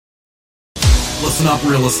Listen up,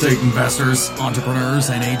 real estate investors, entrepreneurs,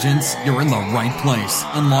 and agents. You're in the right place.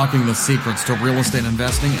 Unlocking the secrets to real estate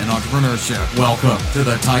investing and entrepreneurship. Welcome to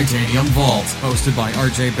the Titanium Vault, hosted by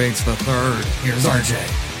RJ Bates III. Here's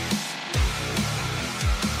RJ.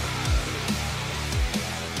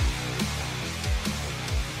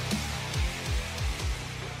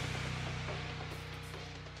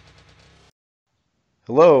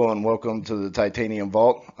 Hello and welcome to the Titanium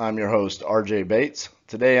Vault. I'm your host, RJ Bates.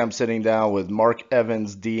 Today I'm sitting down with Mark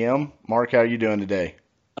Evans, DM. Mark, how are you doing today?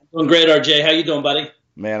 I'm doing great, RJ. How you doing, buddy?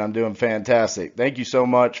 Man, I'm doing fantastic. Thank you so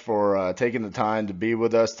much for taking the time to be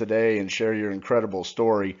with us today and share your incredible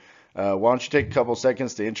story. Why don't you take a couple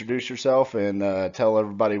seconds to introduce yourself and tell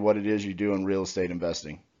everybody what it is you do in real estate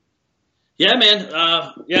investing? Yeah, man.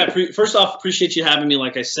 First off, appreciate you having me.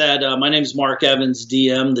 Like I said, my name is Mark Evans,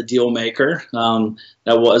 DM, the Deal Maker. I'm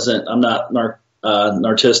not an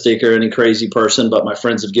artistic or any crazy person, but my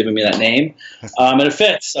friends have given me that name, and it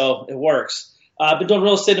fits, so it works. I've been doing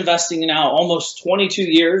real estate investing now almost 22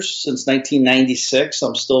 years, since 1996.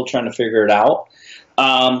 I'm still trying to figure it out.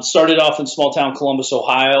 Started off in small town Columbus,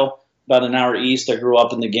 Ohio, about an hour east. I grew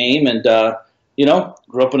up in the game and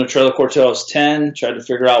grew up in a trailer court till I was 10, tried to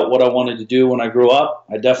figure out what I wanted to do when I grew up.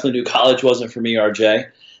 I definitely knew college wasn't for me, RJ.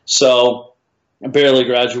 So I barely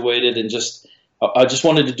graduated and I just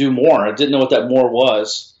wanted to do more. I didn't know what that more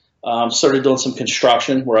was. Started doing some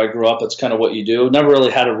construction where I grew up. That's kind of what you do. Never really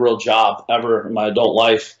had a real job ever in my adult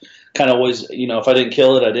life. Kind of always, if I didn't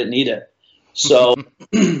kill it, I didn't need it. So,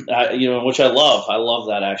 which I love. I love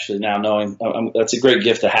that actually now, knowing that's a great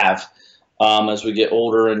gift to have. As we get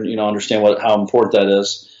older and, understand how important that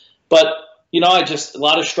is. But, a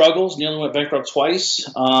lot of struggles, nearly went bankrupt twice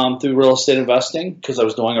through real estate investing because I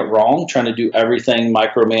was doing it wrong, trying to do everything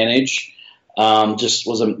micromanage. Just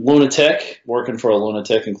was a lunatic, working for a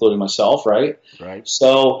lunatic, including myself, right? Right.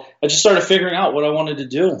 So I just started figuring out what I wanted to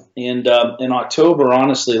do. And in October,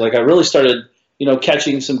 honestly, I really started,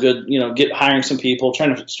 catching some good, hiring some people,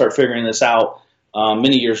 trying to start figuring this out.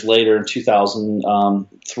 Many years later in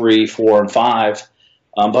 2003, 4, and 5.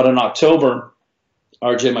 But in October,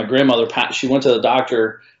 RJ, my grandmother, she went to the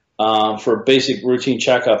doctor for a basic routine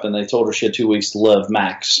checkup, and they told her she had 2 weeks to live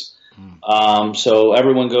max. So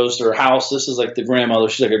everyone goes to her house. This is like the grandmother.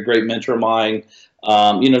 She's like a great mentor of mine.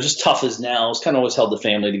 Just tough as nails. Kind of always held the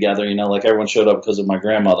family together. Like everyone showed up because of my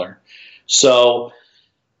grandmother. So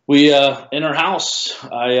we, in her house,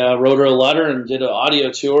 I wrote her a letter and did an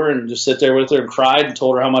audio tour and just sit there with her and cried and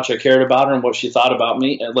told her how much I cared about her and what she thought about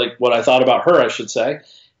me, like what I thought about her, I should say.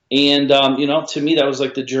 And, to me, that was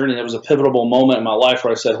like the journey. That was a pivotal moment in my life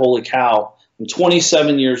where I said, holy cow, I'm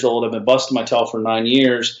 27 years old. I've been busting my tail for 9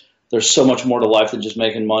 years. There's so much more to life than just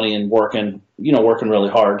making money and working really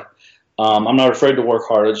hard. I'm not afraid to work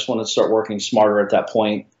hard. I just want to start working smarter at that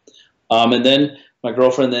point. And then my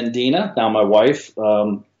girlfriend, then Dina, now my wife,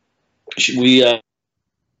 we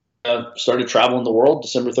started traveling the world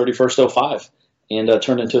December 31st, 05, and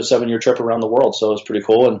turned into a 7-year trip around the world. So it was pretty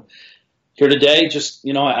cool. And here today,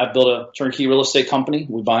 I built a turnkey real estate company.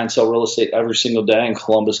 We buy and sell real estate every single day in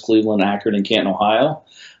Columbus, Cleveland, Akron, and Canton, Ohio,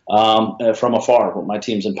 from afar. My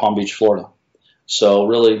team's in Palm Beach, Florida. So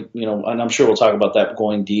really, and I'm sure we'll talk about that,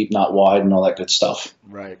 going deep, not wide, and all that good stuff.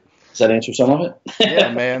 Right. Does that answer some of it?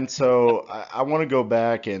 Yeah, man. So I want to go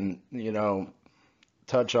back and,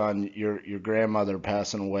 touch on your grandmother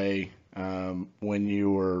passing away when you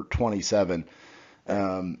were 27.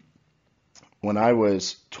 When I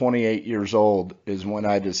was 28 years old is when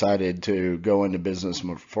I decided to go into business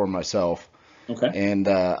for myself. Okay. And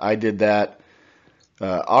I did that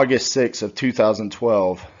August 6th of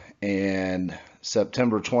 2012, and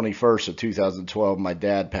September 21st of 2012, my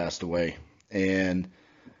dad passed away. And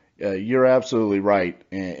you're absolutely right.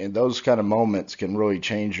 And those kind of moments can really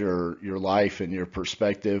change your life and your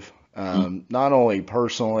perspective, not only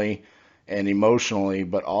personally and emotionally,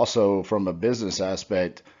 but also from a business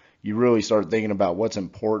aspect. You really start thinking about what's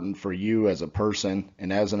important for you as a person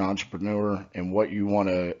and as an entrepreneur and what you want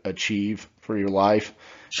to achieve for your life.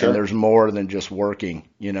 Sure. And there's more than just working.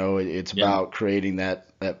 It's about creating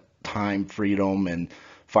that time freedom and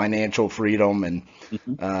financial freedom. And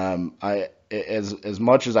as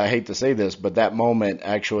much as I hate to say this, but that moment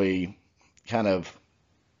actually kind of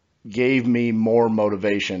gave me more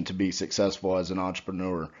motivation to be successful as an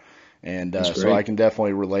entrepreneur. And so I can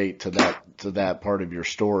definitely relate to that part of your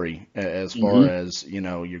story as far as,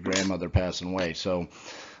 your grandmother passing away. So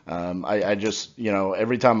I just,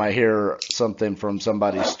 every time I hear something from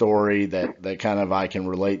somebody's story that kind of I can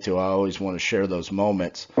relate to, I always want to share those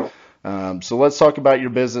moments. So let's talk about your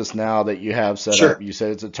business now that you have set up. You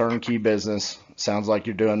said it's a turnkey business. Sounds like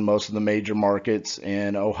you're doing most of the major markets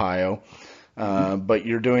in Ohio. but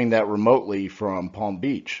you're doing that remotely from Palm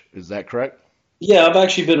Beach. Is that correct? Yeah, I've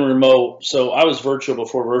actually been remote. So I was virtual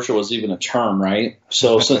before virtual was even a term, right?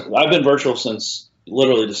 So I've been virtual since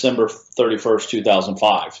literally December 31st,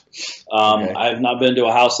 2005. Okay. I've not been to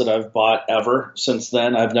a house that I've bought ever since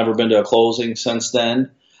then. I've never been to a closing since then.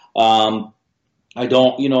 Um, I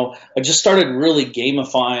don't, I just started really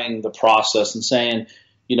gamifying the process and saying,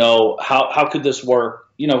 how could this work?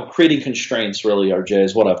 Creating constraints really, RJ,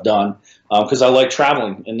 is what I've done because I like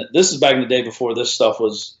traveling. And this is back in the day before this stuff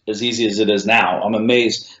was as easy as it is now. I'm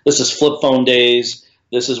amazed. This is flip phone days.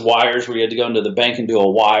 This is wires where you had to go into the bank and do a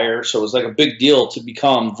wire. So it was like a big deal to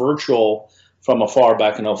become virtual from afar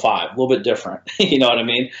back in '05. A little bit different. You know what I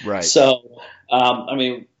mean? Right. So,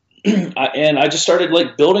 and I just started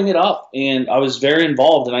like building it up, and I was very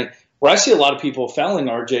involved. And where I see a lot of people failing,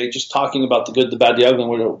 RJ, just talking about the good, the bad, the ugly, and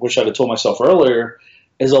what I wish I'd have told myself earlier,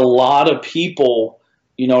 is a lot of people,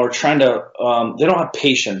 are trying to, they don't have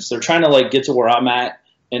patience. They're trying to like get to where I'm at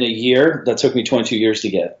in a year that took me 22 years to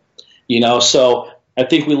get, so I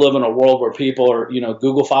think we live in a world where people are,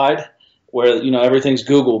 Google-fied, where, everything's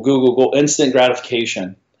Google, instant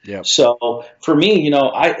gratification. Yeah. So for me,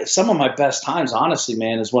 some of my best times, honestly,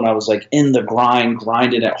 man, is when I was like in the grind,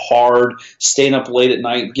 grinding it hard, staying up late at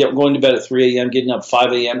night, going to bed at 3 a.m., getting up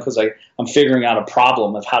 5 a.m. because I'm figuring out a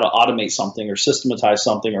problem of how to automate something or systematize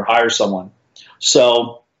something or hire someone.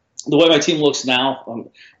 So the way my team looks now,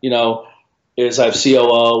 is I have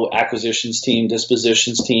COO, acquisitions team,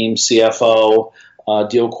 dispositions team, CFO,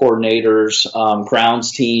 deal coordinators,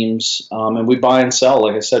 grounds teams, and we buy and sell.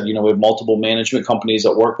 Like I said, we have multiple management companies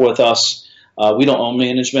that work with us. We don't own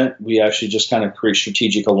management. We actually just kind of create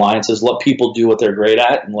strategic alliances, let people do what they're great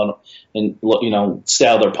at, and stay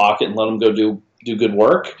out of their pocket and let them go do good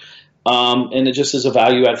work. And it just is a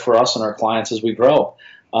value add for us and our clients as we grow.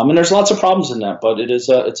 And there's lots of problems in that, but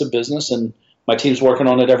it's a business, and my team's working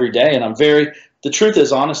on it every day. And the truth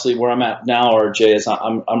is, honestly, where I'm at now, RJ, is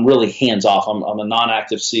I'm really hands off. I'm a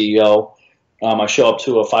non-active CEO. I show up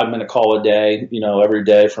to a 5-minute call a day, every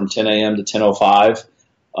day from 10 a.m. to 10:05.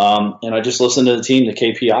 And I just listen to the team, the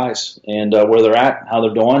KPIs, and where they're at, how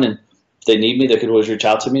they're doing. And if they need me, they could always reach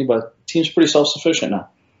out to me. But the team's pretty self-sufficient now.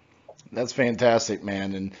 That's fantastic,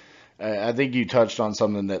 man. And I think you touched on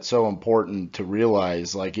something that's so important to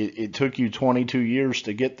realize. Like it took you 22 years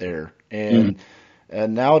to get there. And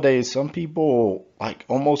nowadays, some people like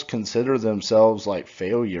almost consider themselves like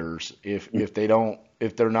failures if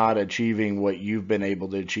they're not achieving what you've been able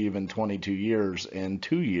to achieve in 22 years in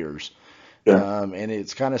 2 years. Yeah. And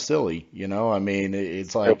it's kind of silly, I mean,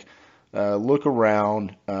 it's like, look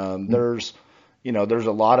around. There's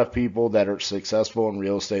a lot of people that are successful in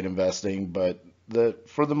real estate investing, but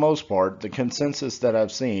for the most part, the consensus that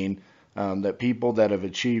I've seen, that people that have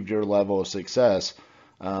achieved your level of success,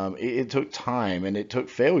 it took time and it took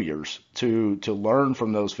failures to learn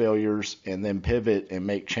from those failures and then pivot and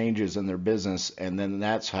make changes in their business. And then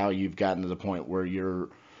that's how you've gotten to the point where you're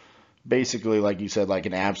basically, like you said, like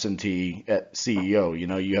an absentee CEO.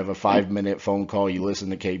 You have a 5-minute phone call, you listen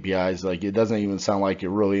to KPIs. Like it doesn't even sound like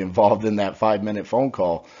you're really involved in that 5-minute phone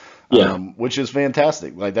call, which is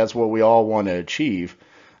fantastic. Like that's what we all want to achieve.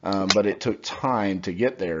 But it took time to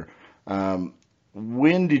get there.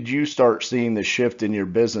 When did you start seeing the shift in your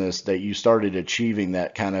business that you started achieving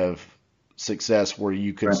that kind of success where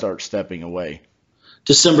you could start stepping away?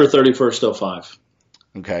 December 31st, '05.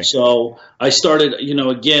 Okay. So I started,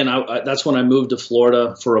 again, that's when I moved to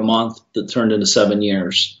Florida for a month that turned into 7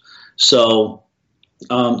 years. So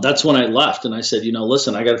that's when I left and I said,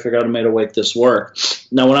 listen, I got to figure out a way to make this work.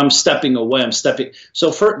 Now, when I'm stepping away,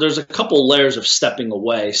 there's a couple layers of stepping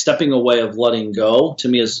away. Stepping away of letting go to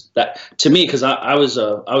me because I was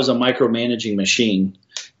a micromanaging machine.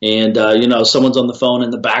 And, someone's on the phone in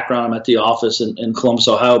the background. I'm at the office in Columbus,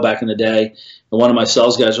 Ohio back in the day. And one of my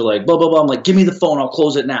sales guys are like, blah, blah, blah. I'm like, give me the phone. I'll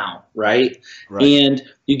close it now. Right. And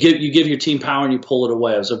you give your team power and you pull it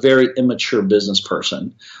away. I was a very immature business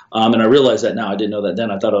person. And I realize that now. I didn't know that then.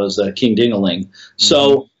 I thought I was King Ding-a-ling.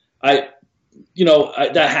 So that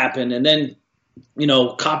happened. And then,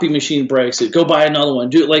 copy machine breaks. Go buy another one.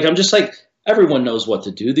 I'm just like, everyone knows what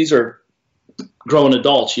to do. These are grown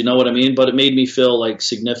adults, you know what I mean? But it made me feel like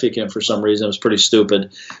significant for some reason. It was pretty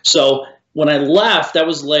stupid. So when I left, that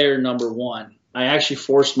was layer number one. I actually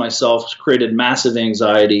forced myself, created massive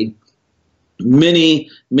anxiety, many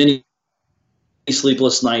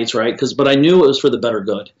sleepless nights, right? But I knew it was for the better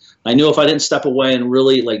good. I knew if I didn't step away and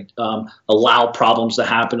really allow problems to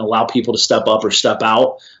happen, allow people to step up or step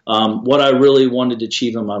out, what I really wanted to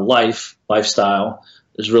achieve in my lifestyle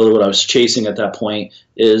is really what I was chasing at that point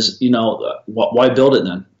is, why build it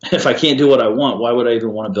then? If I can't do what I want, why would I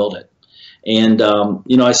even want to build it? And,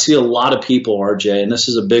 I see a lot of people, RJ, and this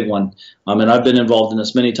is a big one. And I've been involved in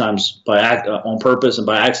this many times on purpose and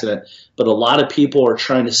by accident, but a lot of people are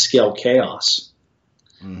trying to scale chaos,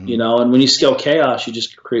 and when you scale chaos, you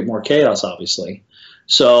just create more chaos, obviously.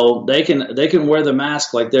 So they can wear the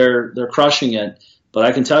mask like they're crushing it. But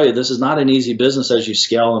I can tell you, this is not an easy business as you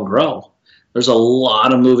scale and grow. There's a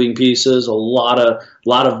lot of moving pieces, a lot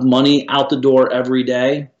of money out the door every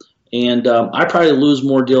day. And I probably lose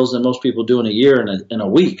more deals than most people do in a year in a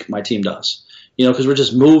week. My team does, because we're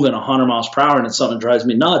just moving 100 miles per hour, and it's something that drives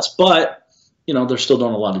me nuts. But they're still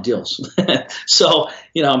doing a lot of deals, so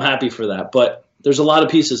I'm happy for that. But there's a lot of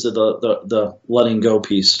pieces of the letting go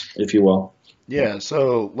piece, if you will. Yeah,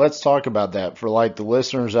 so let's talk about that for like the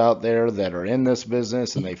listeners out there that are in this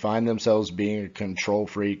business and they find themselves being a control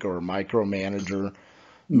freak or a micromanager.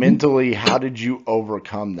 Mentally, how did you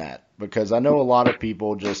overcome that? Because I know a lot of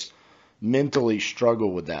people just mentally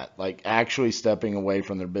struggle with that, like actually stepping away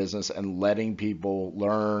from their business and letting people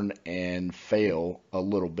learn and fail a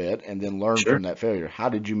little bit and then learn from that failure. How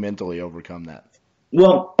did you mentally overcome that?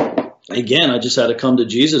 Well, again, I just had to come to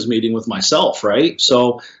Jesus meeting with myself, right?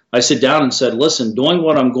 So I sit down and said, listen, doing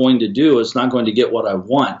what I'm going to do is not going to get what I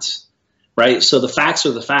want, right? So the facts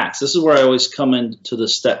are the facts. This is where I always come into the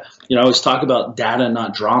step. I always talk about data,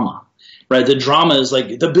 not drama. Right, the drama is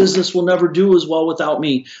like the business will never do as well without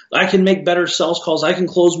me. I can make better sales calls. I can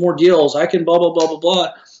close more deals. I can blah, blah, blah, blah,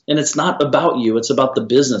 blah. And it's not about you. It's about the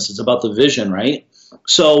business. It's about the vision, right?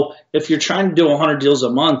 So if you're trying to do 100 deals a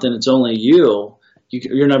month and it's only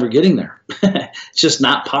you're never getting there. It's just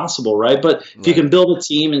not possible, right? But if you can build a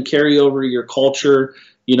team and carry over your culture,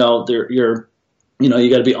 you got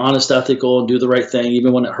to be honest, ethical, and do the right thing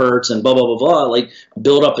even when it hurts and blah, blah, blah, blah. Like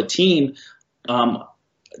build up a team.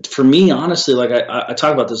 For me, honestly, like I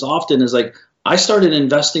talk about this often, is like I started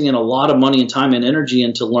investing in a lot of money and time and energy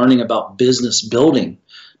into learning about business building,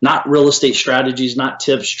 not real estate strategies, not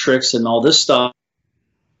tips, tricks, and all this stuff.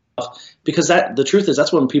 Because the truth is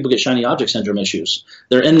that's when people get shiny object syndrome issues.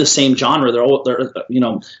 They're in the same genre. They're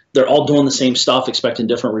all doing the same stuff, expecting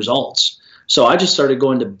different results. So I just started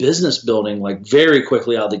going to business building like very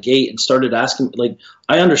quickly out of the gate and started asking, like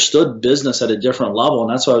I understood business at a different level. And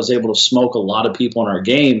that's why I was able to smoke a lot of people in our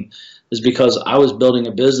game, is because I was building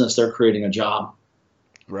a business. They're creating a job.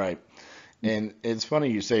 Right. And it's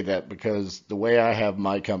funny you say that, because the way I have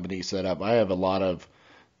my company set up, I have a lot of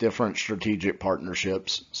different strategic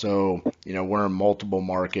partnerships. So, we're in multiple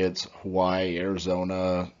markets: Hawaii,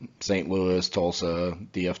 Arizona, St. Louis, Tulsa,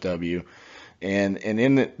 DFW. And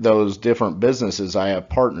in those different businesses, I have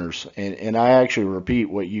partners. And I actually repeat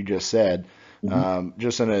what you just said,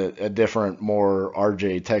 just in a different, more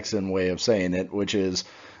RJ Texan way of saying it, which is,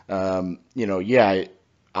 I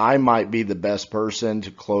might be the best person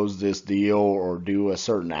to close this deal or do a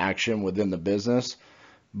certain action within the business.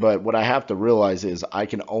 But what I have to realize is I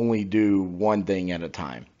can only do one thing at a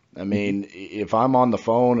time. I mean, if I'm on the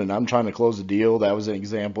phone and I'm trying to close a deal, that was an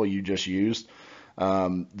example you just used.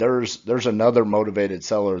 There's another motivated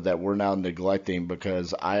seller that we're now neglecting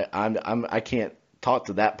because I can't talk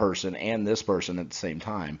to that person and this person at the same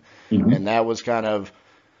time. And that was kind of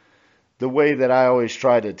the way that I always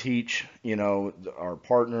try to teach, our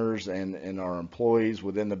partners and our employees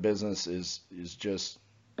within the business is just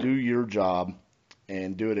do your job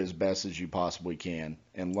and do it as best as you possibly can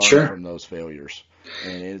and learn from those failures.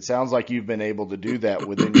 And it sounds like you've been able to do that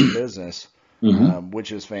within your business.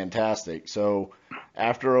 Which is fantastic. So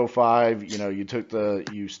after 05,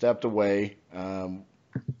 you stepped away. How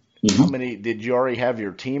many, did you already have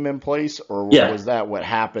your team in place, or was that what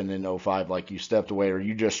happened in 05? Like you stepped away, or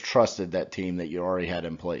you just trusted that team that you already had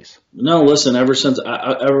in place? No, listen, ever since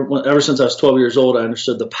I was 12 years old, I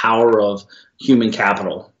understood the power of human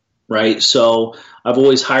capital. Right. So I've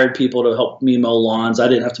always hired people to help me mow lawns. I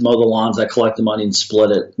didn't have to mow the lawns. I collect the money and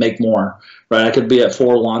split it, make more. Right. I could be at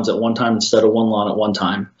 4 lawns at one time instead of 1 lawn at one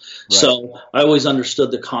time. Right. So I always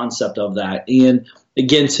understood the concept of that. And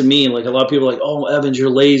again, to me, like a lot of people are like, oh, Evans, you're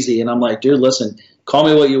lazy. And I'm like, dude, listen, call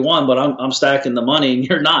me what you want, but I'm stacking the money and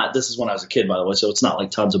you're not. This is when I was a kid, by the way. So it's not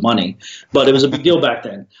like tons of money, but it was a big deal back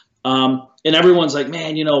then. And everyone's like,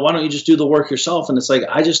 man, why don't you just do the work yourself? And it's like,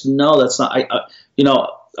 I just know that's not,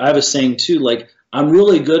 I have a saying too, like I'm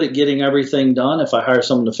really good at getting everything done if I hire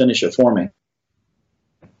someone to finish it for me.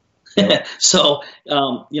 So,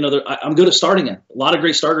 I'm good at starting it. A lot of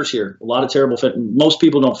great starters here, a lot of terrible most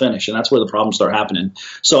people don't finish, and that's where the problems start happening.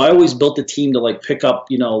 So I always built a team to like pick up,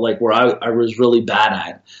 like where I was really bad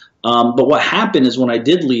at. But what happened is when I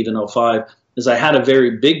did leave in 05, is I had a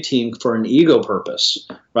very big team for an ego purpose,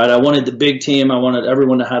 right? I wanted the big team. I wanted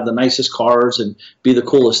everyone to have the nicest cars and be the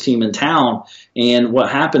coolest team in town. And what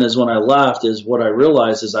happened is when I left is what I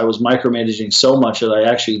realized is I was micromanaging so much that I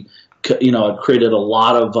actually, I created a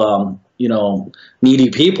lot of, needy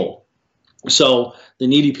people. So the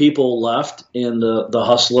needy people left and the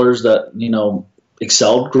hustlers that,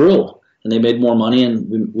 excelled grew, and they made more money,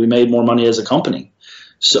 and we made more money as a company.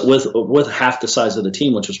 So with half the size of the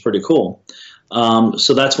team, which was pretty cool.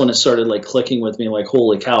 So that's when it started like clicking with me, like,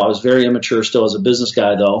 holy cow. I was very immature still as a business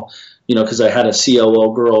guy though, because I had a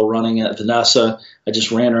COO girl running at Vanessa. I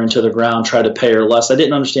just ran her into the ground, tried to pay her less. I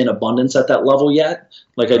didn't understand abundance at that level yet,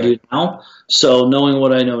 like I do now. So knowing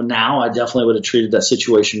what I know now, I definitely would have treated that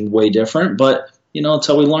situation way different, but it's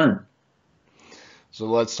how we learn. So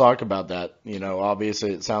let's talk about that.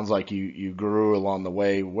 Obviously it sounds like you grew along the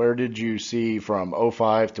way. Where did you see from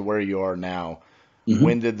 '05 to where you are now? Mm-hmm.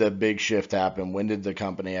 When did the big shift happen? When did the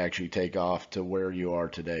company actually take off to where you are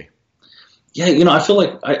today? Yeah, I felt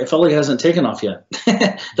like it hasn't taken off yet.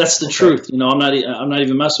 That's the truth. I'm not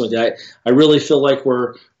even messing with you. I really feel like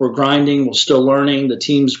we're grinding. We're still learning. The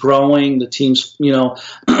team's growing. The team's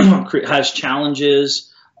has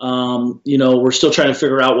challenges. We're still trying to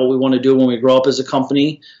figure out what we want to do when we grow up as a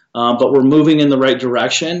company, but we're moving in the right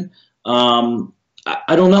direction. I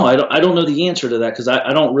don't know. I don't know the answer to that because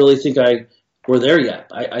I don't really think we're there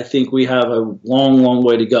yet. I think we have a long, long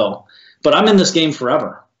way to go. But I'm in this game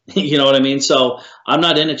forever. You know what I mean? So I'm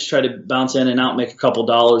not in it to try to bounce in and out, make a couple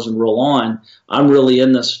dollars and roll on. I'm really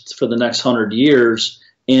in this for the next 100 years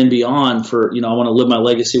and beyond for, I want to live my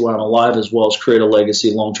legacy while I'm alive as well as create a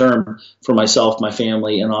legacy long term for myself, my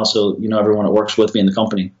family, and also, everyone that works with me in the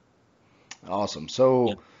company. Awesome. So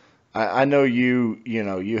yeah. I know you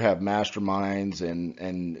have masterminds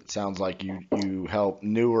and it sounds like you help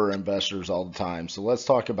newer investors all the time. So let's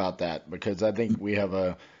talk about that because I think we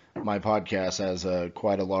have my podcast has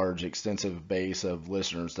quite a large, extensive base of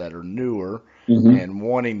listeners that are newer mm-hmm. and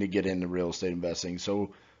wanting to get into real estate investing.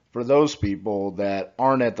 So for those people that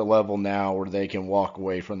aren't at the level now where they can walk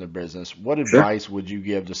away from their business, what advice would you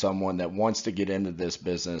give to someone that wants to get into this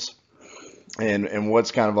business? And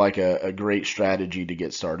what's kind of like a great strategy to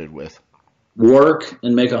get started with? Work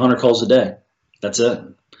and make 100 calls a day. That's it.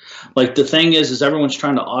 Like the thing is everyone's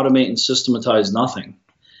trying to automate and systematize nothing.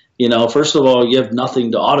 First of all, you have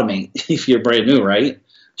nothing to automate if you're brand new, right?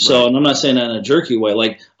 So, and I'm not saying that in a jerky way.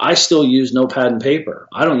 Like I still use notepad and paper.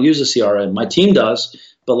 I don't use a CRM. My team does.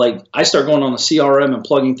 But like I start going on the CRM and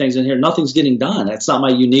plugging things in here, nothing's getting done. That's not my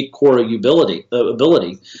unique core ability.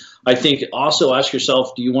 I think also ask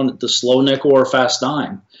yourself, do you want the slow nickel or fast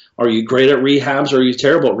dime? Are you great at rehabs or are you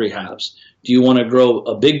terrible at rehabs? Do you want to grow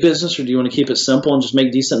a big business or do you want to keep it simple and just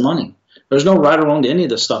make decent money? There's no right or wrong to any of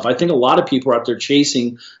this stuff. I think a lot of people are out there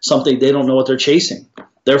chasing something they don't know what they're chasing.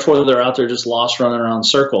 Therefore, they're out there just lost running around in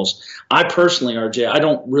circles. I personally, RJ, I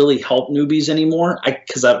don't really help newbies anymore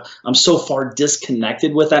because I'm so far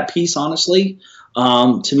disconnected with that piece, honestly.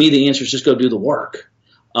 To me, the answer is just go do the work.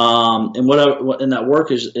 And that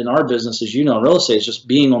work is in our business, as you know, in real estate, is just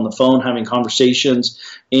being on the phone, having conversations,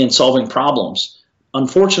 and solving problems.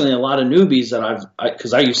 Unfortunately, a lot of newbies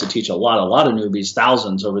because I used to teach a lot of newbies,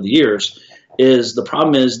 thousands over the years, the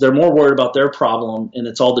problem is they're more worried about their problem and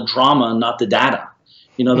it's all the drama and not the data.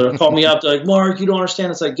 They'll call me up. They're like, Mark, you don't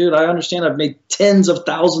understand. It's like, dude, I understand. I've made tens of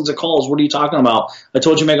thousands of calls. What are you talking about? I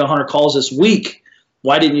told you to make 100 calls this week.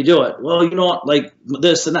 Why didn't you do it? Well, like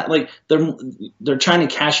this and that. Like they're trying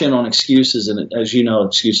to cash in on excuses, and as you know,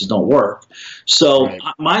 excuses don't work. So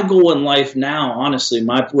my goal in life now, honestly,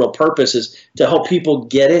 my real purpose is to help people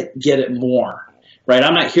get it more. Right?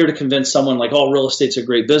 I'm not here to convince someone like, oh, real estate's a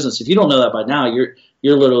great business. If you don't know that by now, you're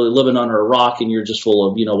literally living under a rock, and you're just full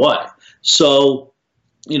of what. So.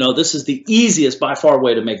 This is the easiest by far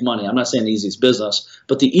way to make money. I'm not saying the easiest business,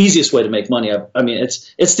 but the easiest way to make money. I mean,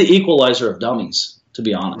 it's the equalizer of dummies, to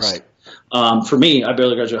be honest. Right. For me, I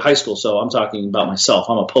barely graduated high school, so I'm talking about myself.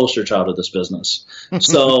 I'm a poster child of this business.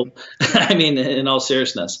 So, I mean, in all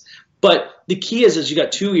seriousness. But the key is you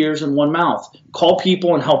got 2 ears and one mouth. Call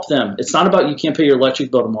people and help them. It's not about you can't pay your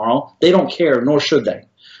electric bill tomorrow. They don't care, nor should they.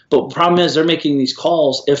 But the problem is they're making these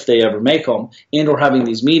calls, if they ever make them, and or having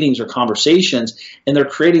these meetings or conversations, and they're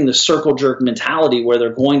creating the circle jerk mentality where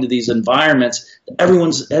they're going to these environments.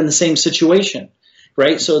 Everyone's in the same situation,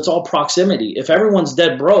 right? So it's all proximity. If everyone's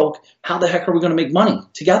dead broke, how the heck are we going to make money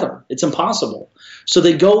together? It's impossible. So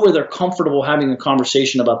they go where they're comfortable having a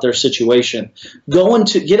conversation about their situation.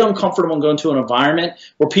 Get uncomfortable and go into an environment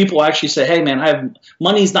where people actually say, hey, man,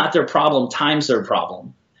 money's not their problem, time's their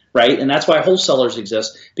problem. Right? And that's why wholesalers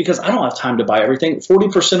exist, because I don't have time to buy everything.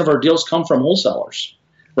 40% of our deals come from wholesalers.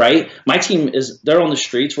 right? My team they're on the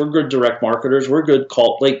streets. We're good direct marketers. We're good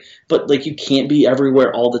but you can't be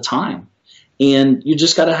everywhere all the time. And you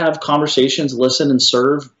just got to have conversations, listen, and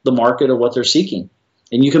serve the market of what they're seeking.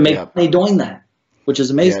 And you can make money doing that, which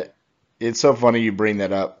is amazing. Yeah, it's so funny you bring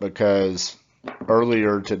that up because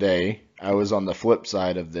earlier today, I was on the flip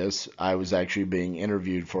side of this. I was actually being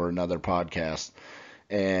interviewed for another podcast.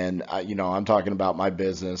 And, I'm talking about my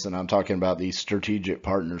business and I'm talking about these strategic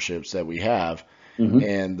partnerships that we have. Mm-hmm.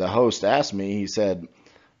 And the host asked me, he said,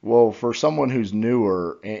 well, for someone who's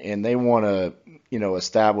newer and they want to,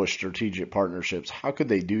 establish strategic partnerships, how could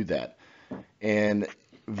they do that? And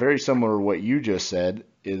very similar to what you just said,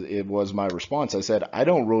 it was my response. I said, I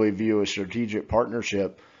don't really view a strategic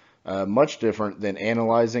partnership much different than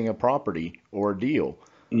analyzing a property or a deal.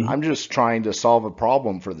 Mm-hmm. I'm just trying to solve a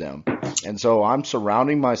problem for them. And so I'm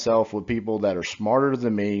surrounding myself with people that are smarter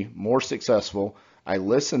than me, more successful. I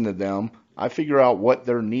listen to them. I figure out what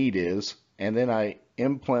their need is, and then I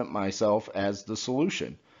implement myself as the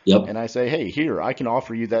solution. Yep. And I say, hey, here, I can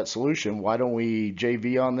offer you that solution. Why don't we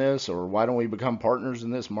JV on this, or why don't we become partners in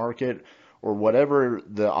this market, or whatever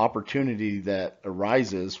the opportunity that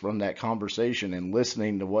arises from that conversation and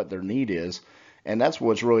listening to what their need is. And that's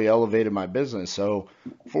what's really elevated my business. So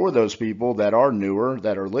for those people that are newer,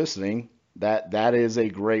 that are listening, that is a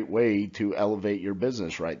great way to elevate your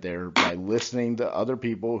business right there, by listening to other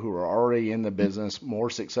people who are already in the business, more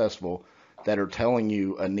successful, that are telling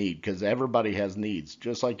you a need, because everybody has needs.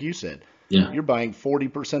 Just like you said, you're buying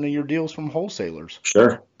 40% of your deals from wholesalers.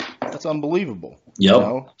 Sure. That's unbelievable.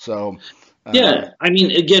 Yep. So, yeah, I mean,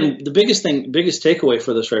 again, the biggest takeaway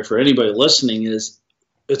for this, right, for anybody listening is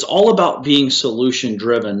it's all about being solution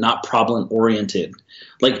driven, not problem oriented.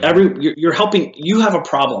 Like you're helping, you have a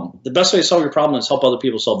problem. The best way to solve your problem is help other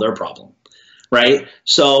people solve their problem. Right.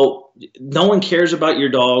 So no one cares about your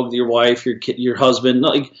dog, your wife, your kid, your husband.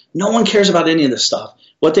 No one cares about any of this stuff.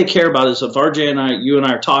 What they care about is if RJ you and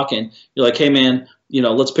I are talking, you're like, hey man,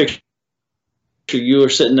 let's picture you are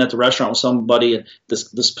sitting at the restaurant with somebody, and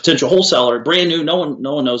this potential wholesaler, brand new, no one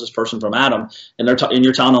knows this person from Adam, and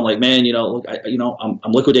you're telling them like, man, look,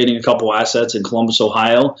 I'm liquidating a couple assets in Columbus,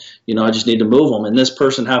 Ohio. I just need to move them, and this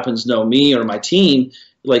person happens to know me or my team.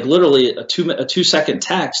 Like literally a 2-second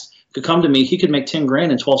text could come to me. He could make 10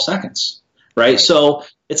 grand in 12 seconds. Right. So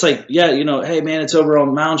it's like, hey man, it's over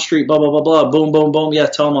on Mound Street, blah, blah, blah, blah. Boom, boom, boom. Yeah.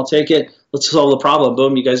 Tell them I'll take it. Let's solve the problem.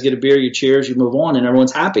 Boom. You guys get a beer, you cheers, you move on, and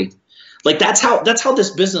everyone's happy. Like that's how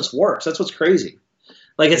this business works. That's what's crazy.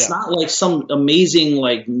 Like it's not like some amazing,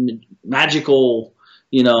 like magical,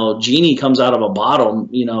 genie comes out of a bottle,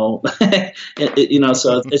 so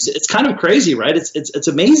it's kind of crazy, right? It's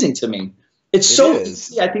amazing to me. It's so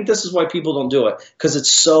easy. I think this is why people don't do it, because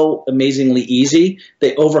it's so amazingly easy.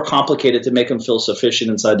 They overcomplicate it to make them feel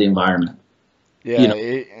sufficient inside the environment. Yeah,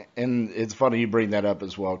 and it's funny you bring that up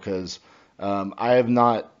as well, because I have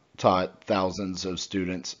not taught thousands of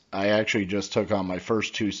students. I actually just took on my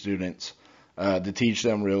first 2 students to teach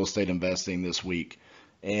them real estate investing this week.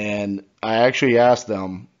 And I actually asked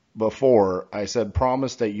them before, I said,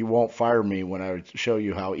 promise that you won't fire me when I show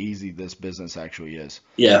you how easy this business actually is.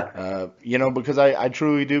 Yeah. Because I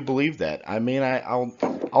truly do believe that. I mean,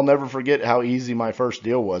 I'll never forget how easy my first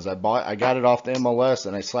deal was. I got it off the MLS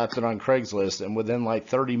and I slapped it on Craigslist, and within like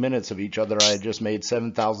 30 minutes of each other, I had just made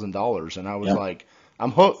 $7,000, and I was like,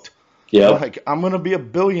 I'm hooked. Yeah, like I'm gonna be a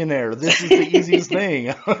billionaire. This is the eeasiest thing.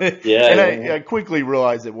 I quickly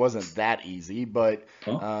realized it wasn't that easy, but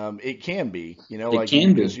it can be.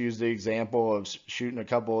 Just use the example of shooting a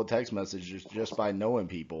couple of text messages just by knowing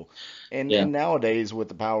people. And nowadays with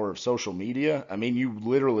the power of social media, I mean, you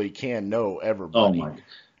literally can know everybody. Oh my,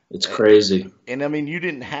 it's crazy. And I mean, you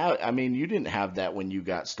didn't have that when you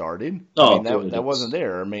got started. Oh, that wasn't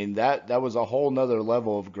there. I mean, that was a whole nother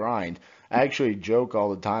level of grind. I actually joke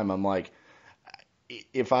all the time. I'm like,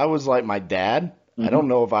 if I was like my dad, I don't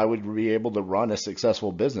know if I would be able to run a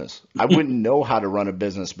successful business. I wouldn't know how to run a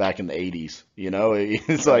business back in the 80s.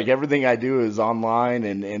 It's like everything I do is online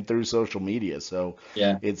and through social media. So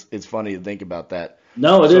it's funny to think about that.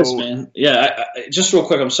 No, it is, man. Yeah. Just real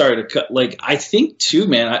quick, I'm sorry to cut. Like, I think too,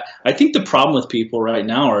 man, I think the problem with people right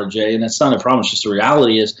now, RJ, and it's not a problem, it's just the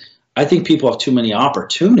reality is I think people have too many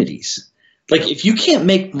opportunities. Like if you can't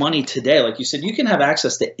make money today, like you said, you can have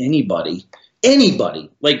access to anybody,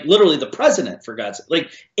 like literally the president, for God's sake,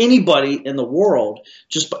 like anybody in the world,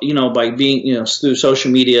 just, by being, through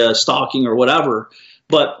social media, stalking or whatever.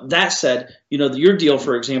 But that said, your deal,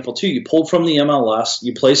 for example, too, you pulled from the MLS,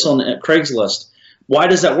 you place on Craigslist. Why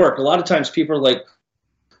does that work? A lot of times people are like,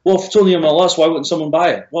 well, if it's on the MLS, why wouldn't someone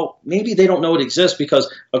buy it? Well, maybe they don't know it exists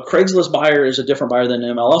because a Craigslist buyer is a different buyer than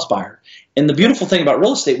an MLS buyer. And the beautiful thing about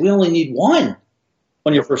real estate, we only need one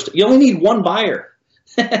on your first. You only need one buyer.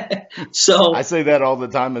 So I say that all the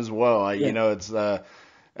time as well. It's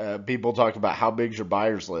people talk about how big's your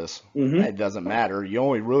buyer's list. It doesn't matter. You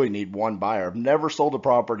only really need one buyer. I've never sold a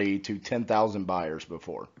property to 10,000 buyers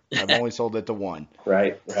before. I've only sold it to one.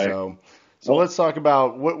 Right. So let's talk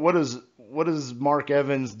about what does Mark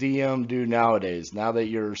Evans DM do nowadays? Now that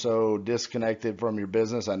you're so disconnected from your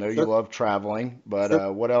business, I know you love traveling,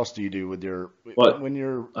 but what else do you do with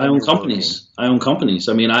I own companies. I own companies.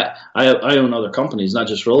 I mean, I own other companies, not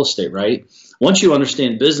just real estate, right? Once you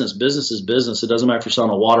understand business is business. It doesn't matter if you're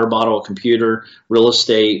selling a water bottle, a computer, real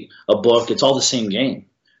estate, a book. It's all the same game,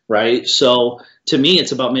 right? So to me,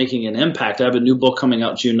 it's about making an impact. I have a new book coming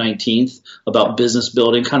out June 19th about business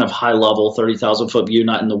building, kind of high level, 30,000 foot view,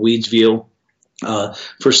 not in the weeds view.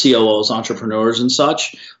 For COOs, entrepreneurs, and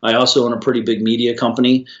such. I also own a pretty big media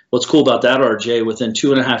company. What's cool about that, RJ, within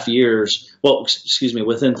 2.5 years,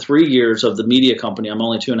 within 3 years of the media company, I'm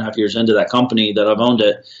only 2.5 years into that company that I've owned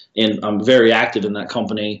it, and I'm very active in that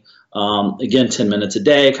company. Again, 10 minutes a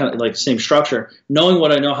day, kind of like the same structure. Knowing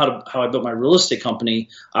what I know how I built my real estate company,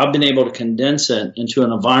 I've been able to condense it into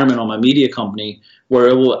an environment on my media company where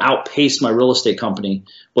it will outpace my real estate company.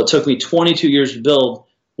 What took me 22 years to build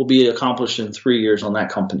will be accomplished in 3 years on that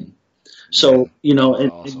company. So, awesome.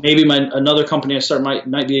 And maybe another company I start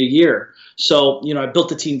might be a year. So, I built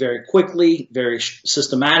the team very quickly, very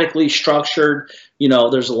systematically structured.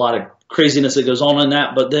 There's a lot of craziness that goes on in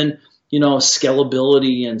that, but then,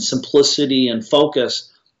 scalability and simplicity and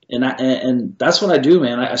focus. And that's what I do,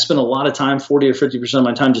 man. I spend a lot of time, 40 or 50% of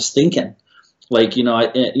my time just thinking. Like,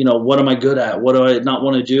 what am I good at? What do I not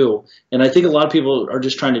want to do? And I think a lot of people are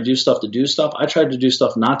just trying to do stuff to do stuff. I tried to do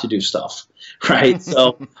stuff not to do stuff, right?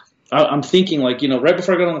 So I'm thinking right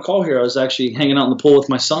before I got on the call here, I was actually hanging out in the pool with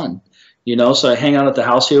my son, so I hang out at the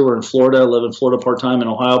house here. We're in Florida. I live in Florida part-time, in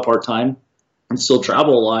Ohio part-time, and still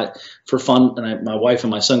travel a lot for fun. And my wife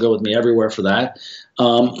and my son go with me everywhere for that.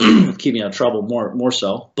 Keep me out of trouble more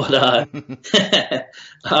so, but at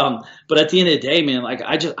the end of the day, man, like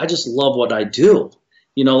I just love what I do.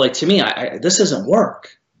 To me, this isn't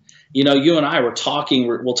work. You and I were talking.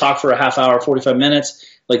 We'll talk for a half hour, 45 minutes.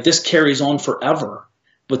 Like this carries on forever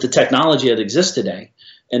with the technology that exists today.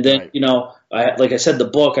 And then, right. Like I said, the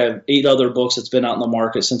book. I have 8 other books that's been out in the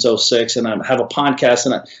market since 2006, and I have a podcast.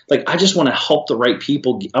 And I just want to help the right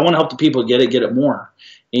people. I want to help the people get it more.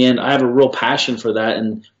 And I have a real passion for that.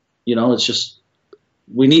 And, it's just,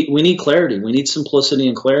 we need clarity. We need simplicity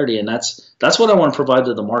and clarity. And that's what I want to provide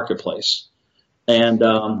to the marketplace and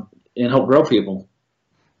help grow people.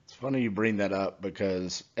 It's funny you bring that up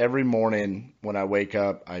because every morning when I wake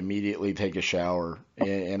up, I immediately take a shower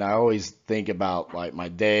and I always think about like my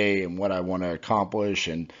day and what I want to accomplish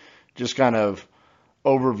and just kind of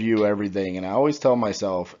overview everything. And I always tell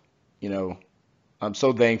myself, I'm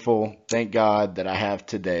so thankful, thank God that I have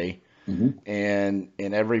today. Mm-hmm. And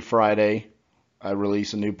every Friday I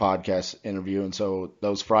release a new podcast interview. And so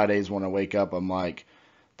those Fridays when I wake up, I'm like,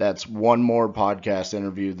 that's one more podcast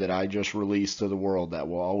interview that I just released to the world that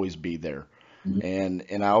will always be there. Mm-hmm.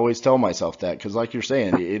 And I always tell myself that because like you're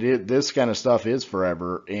saying, this kind of stuff is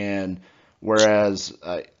forever. And whereas,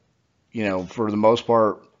 for the most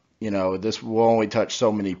part, this will only touch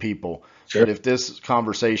so many people. Sure. But if this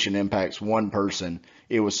conversation impacts one person,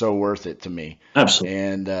 it was so worth it to me. Absolutely.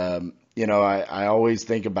 And, I always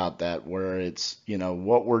think about that where it's,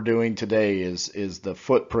 what we're doing today is the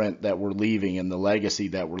footprint that we're leaving and the legacy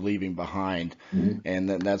that we're leaving behind. Mm-hmm.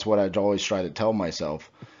 And that's what I always try to tell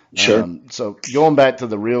myself. Sure. So going back to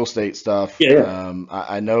the real estate stuff, yeah.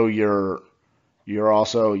 I know you're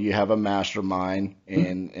also, you have a mastermind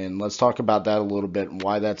and let's talk about that a little bit and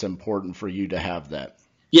why that's important for you to have that.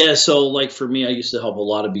 Yeah, so like for me, I used to help a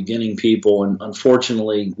lot of beginning people, and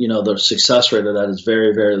unfortunately, the success rate of that is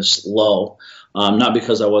very, very low. Not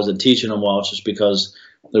because I wasn't teaching them well, it's just because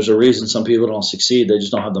there's a reason some people don't succeed. They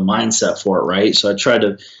just don't have the mindset for it, right? So I tried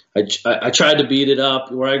to beat it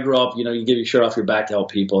up. Where I grew up, you give your shirt off your back to help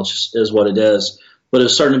people. It just is what it is. But it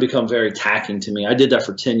was starting to become very taxing to me. I did that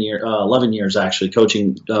for 11 years actually,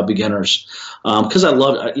 coaching beginners, because I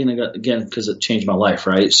loved, again, because it changed my life,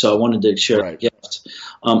 right? So I wanted to share the gift.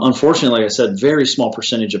 Unfortunately, like I said, very small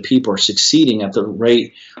percentage of people are succeeding at the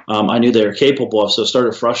rate I knew they were capable of. So it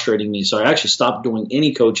started frustrating me. So I actually stopped doing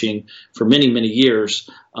any coaching for many, many years.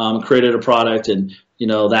 Created a product, and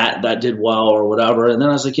that did well or whatever. And then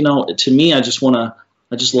I was like, to me, I just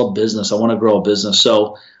love business. I want to grow a business.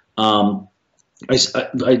 So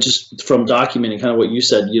I just, from documenting kind of what you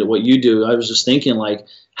said, what you do, I was just thinking like,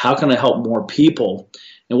 how can I help more people?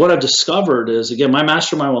 And what I've discovered is, again, my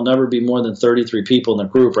mastermind will never be more than 33 people in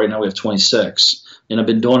the group. Right now we have 26, and I've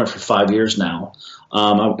been doing it for 5 years now.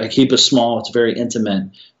 I keep it small. It's very intimate.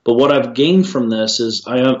 But what I've gained from this is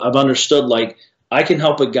I've understood, like, I can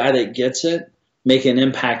help a guy that gets it make an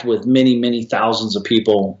impact with many, many thousands of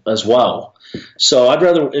people as well. So I'd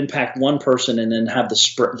rather impact one person and then have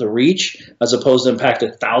the reach, as opposed to impact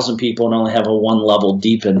 1,000 people and only have a one level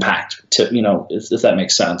deep impact, if that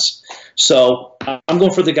makes sense. So I'm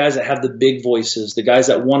going for the guys that have the big voices, the guys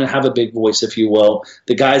that want to have a big voice, if you will,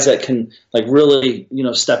 the guys that can, like, really,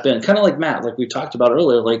 step in, kind of like Matt, like we talked about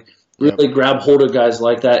earlier, like really grab hold of guys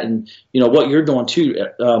like that. And, what you're doing too,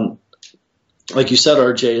 like you said,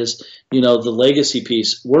 RJ, is, the legacy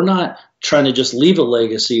piece. We're not trying to just leave a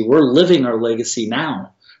legacy. We're living our legacy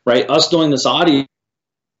now, right? Us doing this audio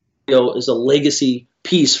is a legacy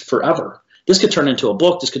piece forever. This could turn into a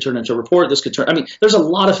book. This could turn into a report. There's a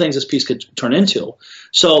lot of things this piece could turn into.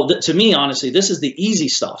 So to me, honestly, this is the easy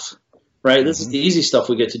stuff, right? This is the easy stuff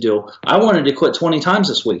we get to do. I wanted to quit 20 times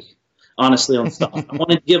this week, honestly, on stuff. I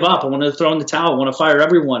wanted to give up. I wanted to throw in the towel. I want to fire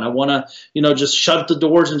everyone. I want to, just shut the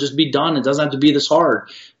doors and just be done. It doesn't have to be this hard.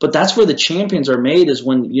 But that's where the champions are made, is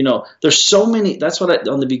when, there's so many. That's what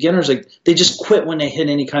on the beginners, like, they just quit when they hit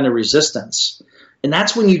any kind of resistance. And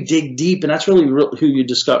that's when you dig deep, and that's really who you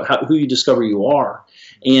discover you are.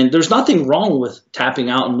 And there's nothing wrong with tapping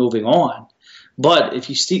out and moving on. But if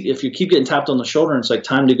you keep getting tapped on the shoulder and it's like,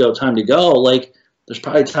 time to go, like, there's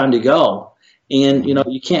probably time to go. And,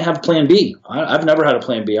 you can't have plan B. I've never had a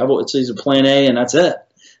plan B. It's either plan A and that's it.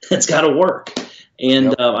 It's got to work.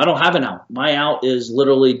 And I don't have an out. My out is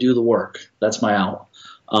literally do the work. That's my out,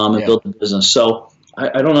 and build the business. So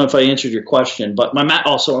I don't know if I answered your question, but my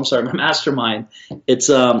mastermind, it's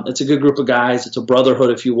a good group of guys. It's a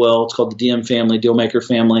brotherhood, if you will. It's called the DM family, Dealmaker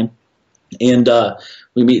family. And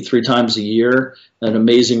we meet 3 times a year at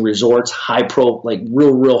amazing resorts, like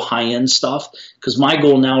real high-end stuff. Because my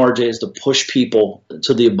goal now, RJ, is to push people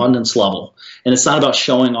to the abundance level. And it's not about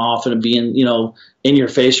showing off and being, in your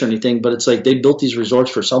face or anything, but it's like, they built these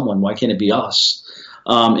resorts for someone. Why can't it be us?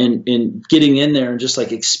 And getting in there and just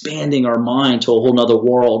like expanding our mind to a whole nother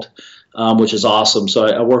world, which is awesome. So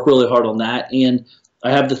I work really hard on that. And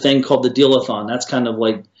I have the thing called the Dealathon. That's kind of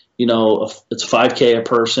like, it's $5K a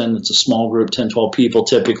person. It's a small group, 10, 12 people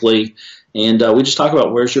typically. And we just talk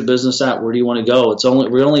about, where's your business at? Where do you want to go? I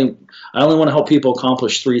only want to help people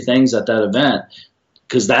accomplish 3 things at that event,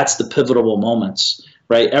 because that's the pivotal moments,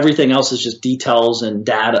 right? Everything else is just details and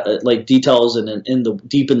data, like details and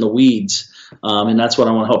deep in the weeds. And that's what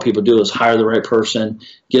I want to help people do, is hire the right person,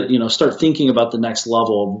 start thinking about the next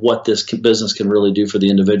level of what this business can really do for the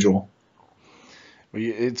individual. Well,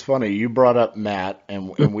 it's funny, you brought up Matt,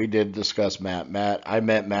 and we did discuss Matt. I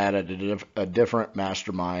met Matt at a different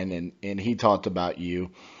mastermind, and he talked about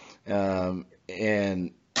you.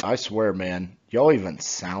 And I swear, man, y'all even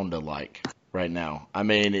sound alike right now. I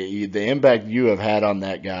mean, the impact you have had on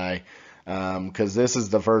that guy, because this is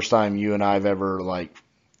the first time you and I have ever, like,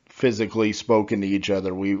 physically spoken to each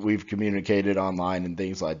other. We've communicated online and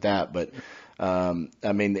things like that, but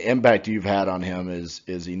I mean, the impact you've had on him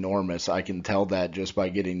is enormous. I can tell that just by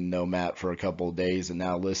getting to know Matt for a couple of days and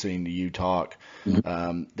now listening to you talk.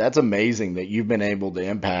 That's amazing that you've been able to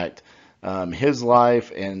impact his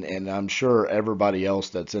life, and I'm sure everybody else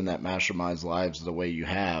that's in that mastermind's lives the way you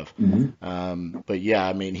have. But yeah,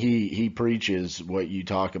 I mean, he preaches what you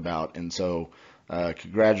talk about, and so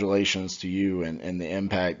congratulations to you and the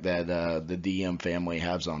impact that the DM family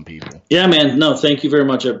has on people. Yeah, man. No, thank you very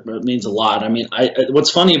much. It means a lot. I mean,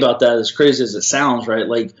 what's funny about that, as crazy as it sounds, right?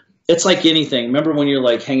 Like, it's like anything. Remember when you're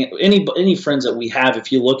like hanging, any friends that we have,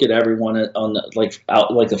 if you look at everyone on the,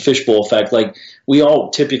 like the fishbowl effect, like, we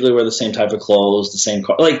all typically wear the same type of clothes, the same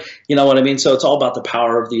car, like, you know what I mean? So it's all about the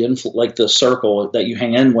power of the circle that you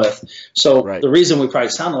hang in with. So The reason we probably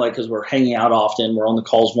sound alike, because we're hanging out often, we're on the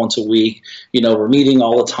calls once a week, we're meeting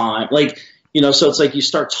all the time. Like, so it's like you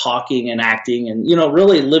start talking and acting and,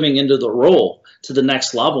 really living into the role to the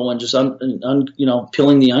next level, and just,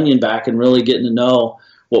 peeling the onion back and really getting to know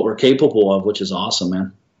what we're capable of, which is awesome,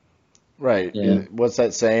 man. Right. Yeah. What's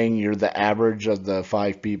that saying? You're the average of the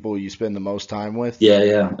 5 people you spend the most time with.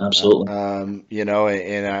 Yeah, absolutely.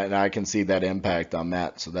 And I can see that impact on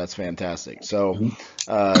Matt. So that's fantastic. So,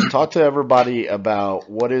 talk to everybody about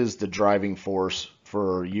what is the driving force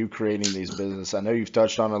for you creating these businesses. I know you've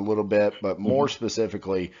touched on it a little bit, but more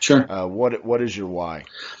specifically, sure. What is your why?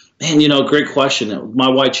 Man, great question. My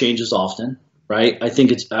why changes often. Right. I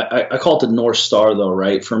think I call it the North Star, though.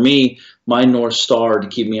 Right. For me, my North Star to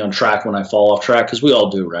keep me on track when I fall off track, because we all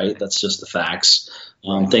do. Right. That's just the facts.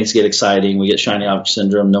 Things get exciting. We get shiny object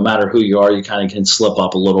syndrome. No matter who you are, you kind of can slip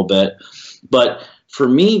up a little bit. But for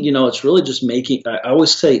me, it's really just I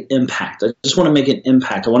always say impact. I just want to make an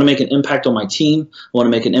impact. I want to make an impact on my team. I want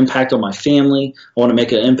to make an impact on my family. I want to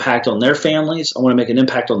make an impact on their families. I want to make an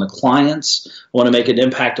impact on the clients. I want to make an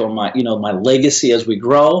impact on my, my legacy as we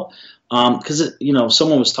grow. Because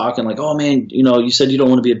someone was talking like, oh man, you said you don't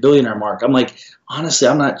want to be a billionaire, Mark. I'm like, honestly,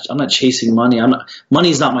 I'm not chasing money.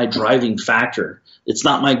 Money's not my driving factor. It's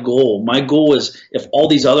not my goal. My goal is if all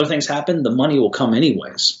these other things happen, the money will come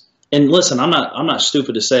anyways. And listen, I'm not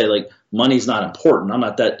stupid to say like money's not important. I'm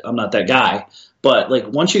not that guy. But like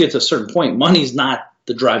once you get to a certain point, money's not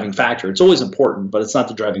the driving factor. It's always important, but it's not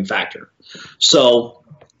the driving factor. So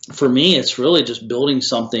for me, it's really just building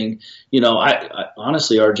something. I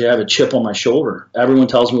honestly, RJ, I have a chip on my shoulder. Everyone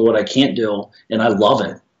tells me what I can't do, and I love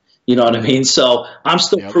it. You know what I mean? So I'm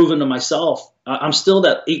still proving to myself. I'm still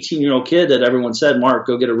that 18-year-old kid that everyone said, Mark,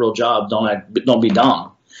 go get a real job. Don't be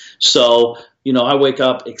dumb. So, I wake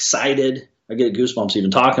up excited. I get goosebumps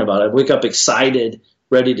even talking about it. I wake up excited,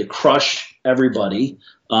 ready to crush everybody.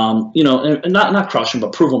 And not crush them,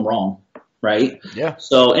 but prove them wrong. Right? Yeah.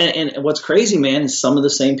 So, and what's crazy, man, is some of the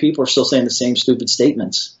same people are still saying the same stupid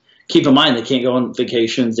statements. Keep in mind, they can't go on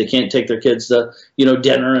vacations. They can't take their kids to,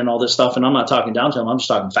 dinner and all this stuff. And I'm not talking down to them. I'm just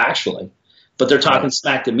talking factually. But they're talking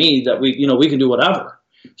smack to me that we can do whatever.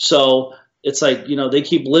 So it's like, they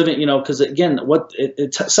keep living, because again, what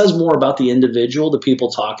it says more about the individual, the people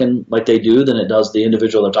talking like they do, than it does the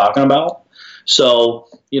individual they're talking about. So,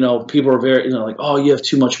 people are very, like, oh, you have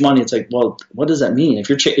too much money. It's like, well, what does that mean?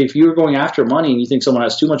 If you're going after money and you think someone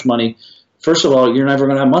has too much money, first of all, you're never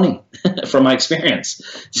going to have money from my experience,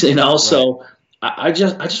 Right. So I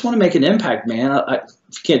just want to make an impact, man. If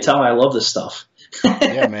you can't tell, I love this stuff.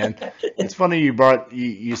 Yeah, man. It's funny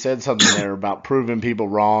you said something there about proving people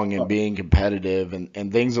wrong and being competitive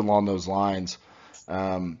and things along those lines.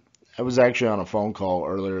 I was actually on a phone call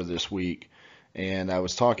earlier this week, and I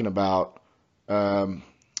was talking about a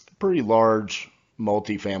pretty large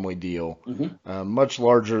multifamily deal, much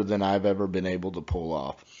larger than I've ever been able to pull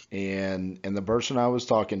off. And the person I was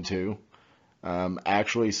talking to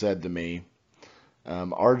actually said to me,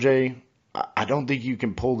 RJ, I don't think you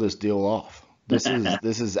can pull this deal off. This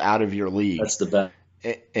is out of your league. That's the best.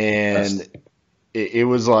 And it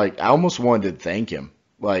was like I almost wanted to thank him.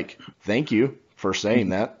 Like, thank you for saying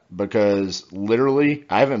that, because literally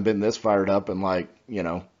I haven't been this fired up in like,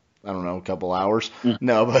 I don't know, a couple hours.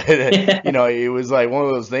 No, but it was like one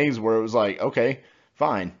of those things where it was like, okay,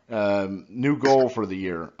 fine. New goal for the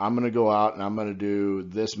year. I'm going to go out and I'm going to do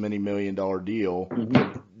this many $1 million deal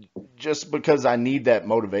just because I need that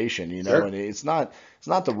motivation, Sure. And it's not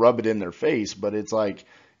to rub it in their face, but it's like,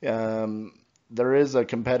 there is a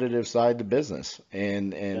competitive side to business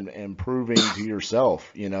and proving to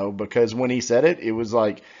yourself, because when he said it, it was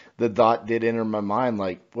like the thought did enter my mind,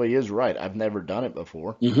 like, well, he is right. I've never done it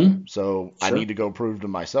before. So I need to go prove to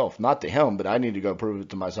myself, not to him, but I need to go prove it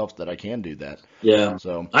to myself that I can do that. Yeah.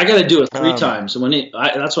 So I got to do it 3 times. And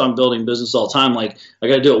that's why I'm building business all the time. Like I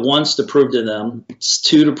got to do it once to prove to them,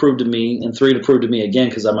 2 to prove to me, and 3 to prove to me again,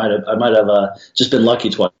 because I might have just been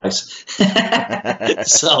lucky twice.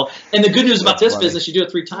 So, and the good news about this business, you do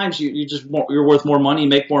it 3 times, you're worth more money,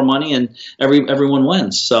 make more money, and everyone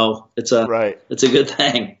wins. So it's a good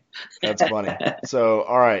thing. That's funny. So,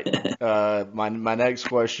 all right. My next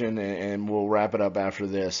question, and we'll wrap it up after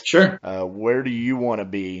this. Sure. Where do you want to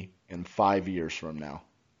be in 5 years from now?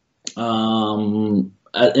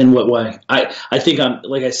 In what way? I think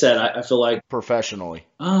like I said, I feel like professionally.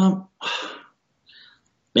 Man,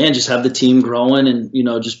 just have the team growing and,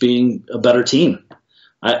 just being a better team.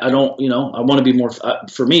 I don't, I want to be more,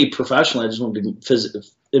 for me professionally, I just want to be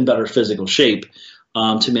in better physical shape.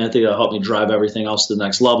 To me, I think it'll help me drive everything else to the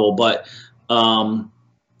next level. But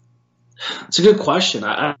it's a good question.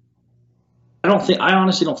 I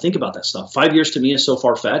honestly don't think about that stuff. 5 years to me is so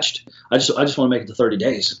far fetched. I just want to make it to 30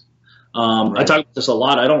 days. I talk about this a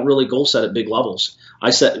lot. I don't really goal set at big levels.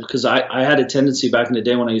 Because I had a tendency back in the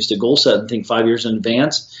day when I used to goal set and think 5 years in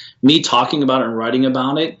advance. Me talking about it and writing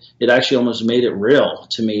about it, it actually almost made it real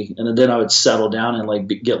to me. And then I would settle down and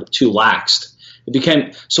get too laxed. It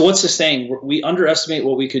became, so what's the saying? We underestimate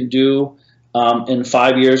what we can do in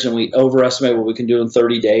 5 years, and we overestimate what we can do in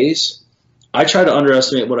 30 days. I try to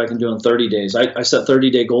underestimate what I can do in 30 days. I set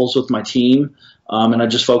 30-day goals with my team, and I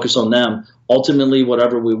just focus on them. Ultimately,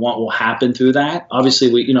 whatever we want will happen through that. Obviously,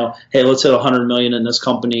 hey, let's hit 100 million in this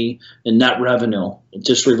company in net revenue.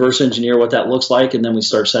 Just reverse engineer what that looks like, and then we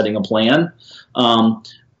start setting a plan.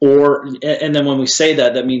 And then when we say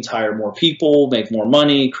that, that means hire more people, make more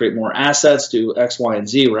money, create more assets, do X, Y, and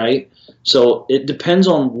Z, right? So it depends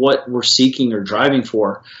on what we're seeking or driving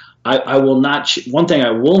for. I will not, one thing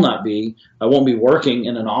I will not be, I won't be working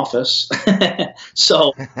in an office.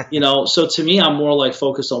 So, so to me, I'm more like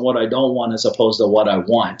focused on what I don't want as opposed to what I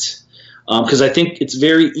want. Because I think it's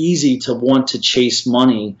very easy to want to chase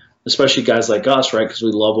money, especially guys like us, right? Because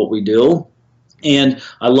we love what we do. And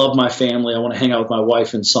I love my family. I want to hang out with my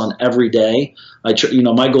wife and son every day.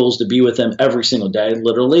 My goal is to be with them every single day,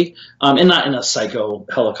 literally, and not in a psycho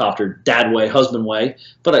helicopter dad way, husband way,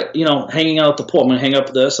 but hanging out at the pool. I'm going to hang up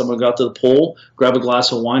with this. I'm going to go out to the pool, grab a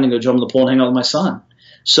glass of wine, and go jump in the pool and hang out with my son.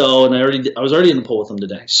 So, and I was already in the pool with him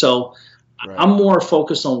today. So, right. I'm more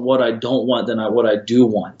focused on what I don't want than what I do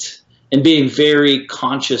want, and being very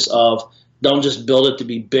conscious of don't just build it to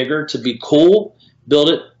be bigger, to be cool. Build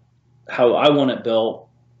it how I want it built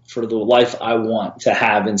for the life I want to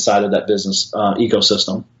have inside of that business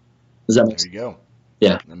ecosystem. Does that make sense? There you go.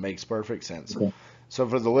 Yeah. That makes perfect sense. Okay. So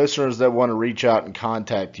for the listeners that want to reach out and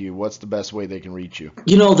contact you, what's the best way they can reach you?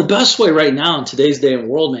 The best way right now in today's day and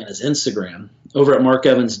world, man, is Instagram over at Mark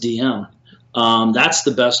Evans DM. That's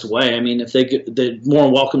the best way. I mean, if they're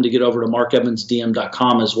more welcome to get over to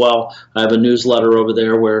markevansdm.com as well. I have a newsletter over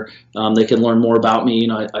there where they can learn more about me.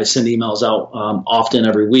 I send emails out often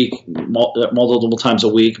every week, multiple times a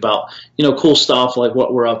week about, cool stuff like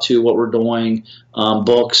what we're up to, what we're doing,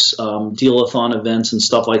 books, deal-a-thon events and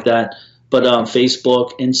stuff like that. But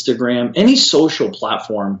Facebook, Instagram, any social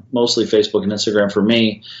platform, mostly Facebook and Instagram for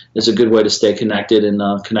me, is a good way to stay connected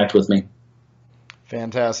and connect with me.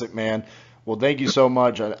 Fantastic, man. Well, thank you so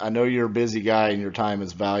much. I know you're a busy guy and your time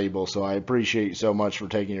is valuable, so I appreciate you so much for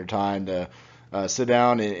taking your time to sit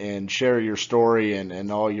down and share your story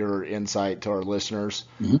and all your insight to our listeners.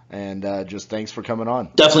 Mm-hmm. And just thanks for coming on.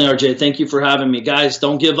 Definitely, RJ. Thank you for having me. Guys,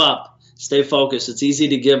 don't give up. Stay focused. It's easy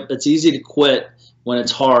to quit when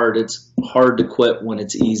it's hard. It's hard to quit when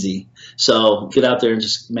it's easy. So get out there and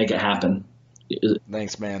just make it happen.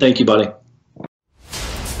 Thanks, man. Thank you, buddy.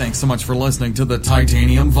 Thanks so much for listening to the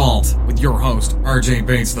Titanium Vault with your host, RJ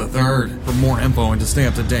Bates III. For more info and to stay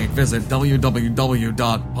up to date, visit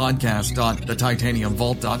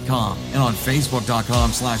www.podcast.thetitaniumvault.com and on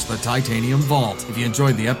facebook.com/The Titanium Vault. If you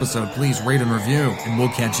enjoyed the episode, please rate and review, and we'll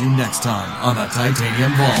catch you next time on the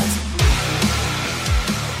Titanium Vault.